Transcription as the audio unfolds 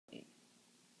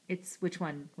It's which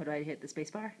one? What do I hit? The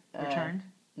space bar? Returned?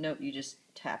 No, you just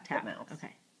tap the mouse.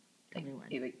 Okay. Tell me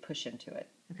when. You push into it.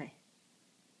 Okay.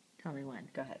 Tell me when.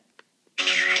 Go ahead. All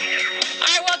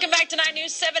right, welcome back to 9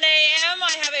 News 7 a.m.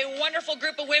 I have a wonderful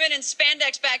group of women in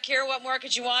spandex back here. What more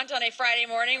could you want on a Friday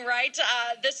morning, right?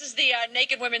 This is the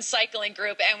Naked Women Cycling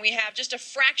Group, and we have just a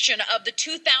fraction of the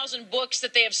 2,000 books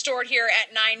that they have stored here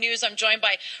at 9 News. I'm joined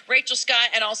by Rachel Scott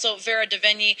and also Vera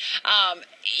Devigny.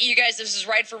 You guys, this is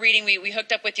Ride for Reading. We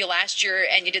hooked up with you last year,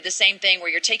 and you did the same thing where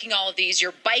you're taking all of these,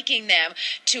 you're biking them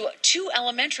to 2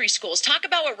 elementary schools. Talk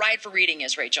about what Ride for Reading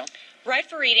is, Rachel. Ride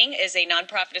for Reading is a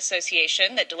nonprofit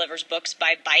association that delivers books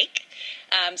by bike.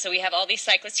 So we have all these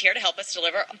cyclists here to help us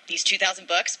deliver these 2,000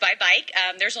 books by bike.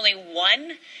 There's only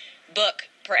 1 book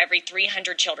per every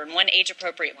 300 children, 1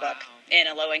 age-appropriate book in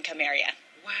a low-income area.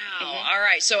 Wow. Mm-hmm. All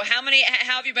right. So how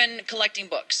have you been collecting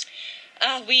books?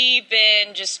 We've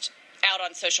been just out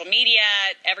on social media.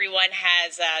 Everyone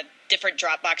has different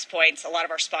Dropbox points. A lot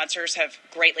of our sponsors have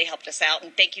greatly helped us out,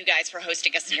 and thank you guys for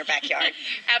hosting us in your backyard.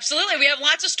 Absolutely. We have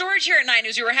lots of storage here at 9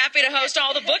 News. We were happy to host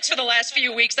all the books for the last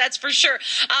few weeks, that's for sure.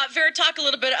 Vera, talk a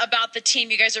little bit about the team.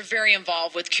 You guys are very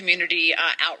involved with community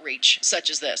outreach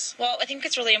such as this. Well, I think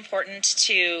it's really important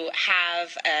to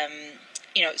have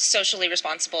socially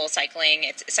responsible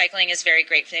cycling. Cycling is very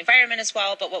great for the environment as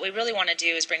well, but what we really want to do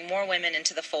is bring more women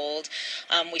into the fold.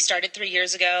 We started 3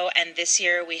 years ago, and this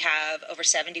year we have over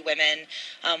 70 women.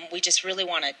 We just really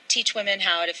want to teach women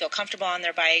how to feel comfortable on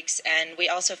their bikes, and we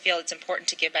also feel it's important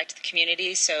to give back to the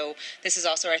community, so this is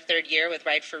also our 3rd year with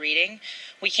Ride for Reading.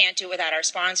 We can't do it without our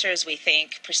sponsors. We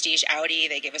thank Prestige Audi.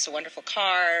 They give us a wonderful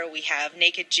car. We have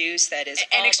Naked Juice that is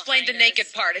And explain the naked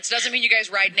part. It doesn't mean you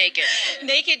guys ride naked.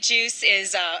 Naked Juice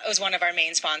was one of our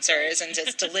main sponsors, and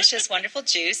it's delicious, wonderful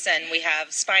juice. And we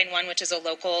have Spine One, which is a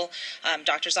local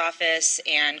doctor's office,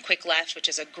 and Quick Left, which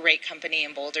is a great company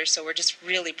in Boulder. So we're just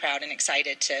really proud and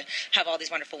excited to have all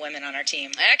these wonderful women on our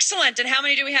team. Excellent. And how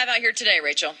many do we have out here today,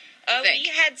 Rachel?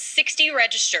 We had 60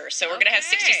 register, so we're going to have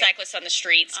 60 cyclists on the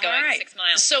streets going 6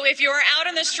 miles. So if you're out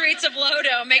on the streets of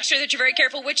Lodo, make sure that you're very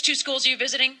careful. Which 2 schools are you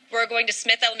visiting? We're going to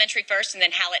Smith Elementary first and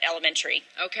then Hallett Elementary.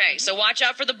 Okay, so watch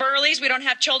out for the Burleys. We don't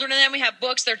have children in them. We have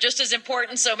books. They're just as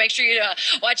important, so make sure you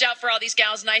watch out for all these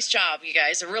gals. Nice job, you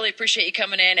guys. I really appreciate you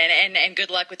coming in, and good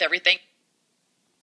luck with everything.